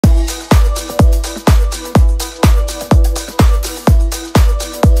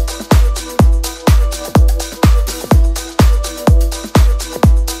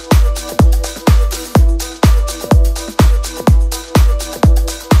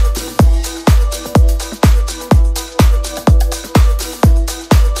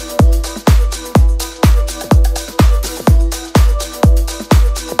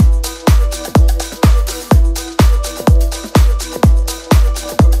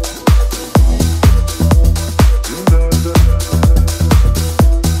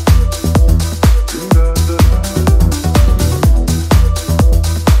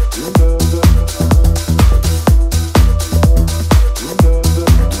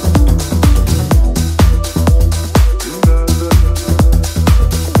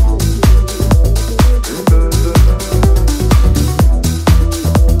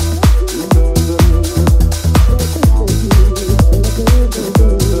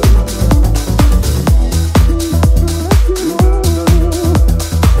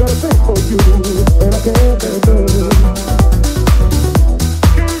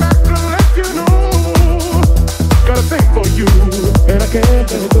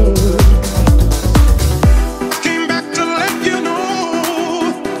can't let go. I came back to let you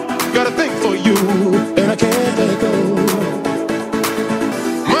know, got a thing for you, And I can't let go.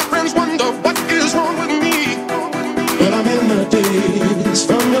 my friends wonder what is wrong with me. But I'm in the days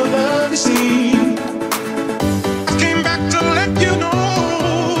from your love, you see. I came back to let you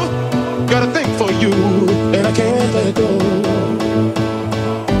know, got a thing for you, And I can't let go.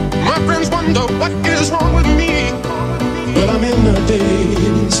 my friends wonder what is wrong with me. But I'm in the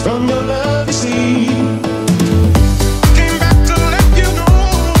days from your love, you see. Came back to let you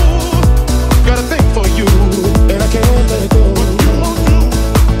know, got a thing for you, And I can't let go.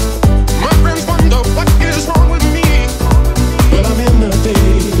 my friends wonder what is wrong with me. But I'm in the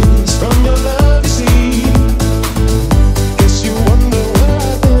days from your love, you see. Guess you wonder where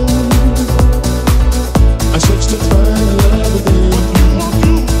I've been. I searched to find a love within.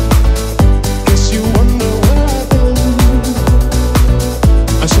 Guess you wonder where I've been.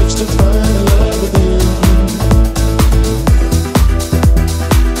 I searched to find a love within.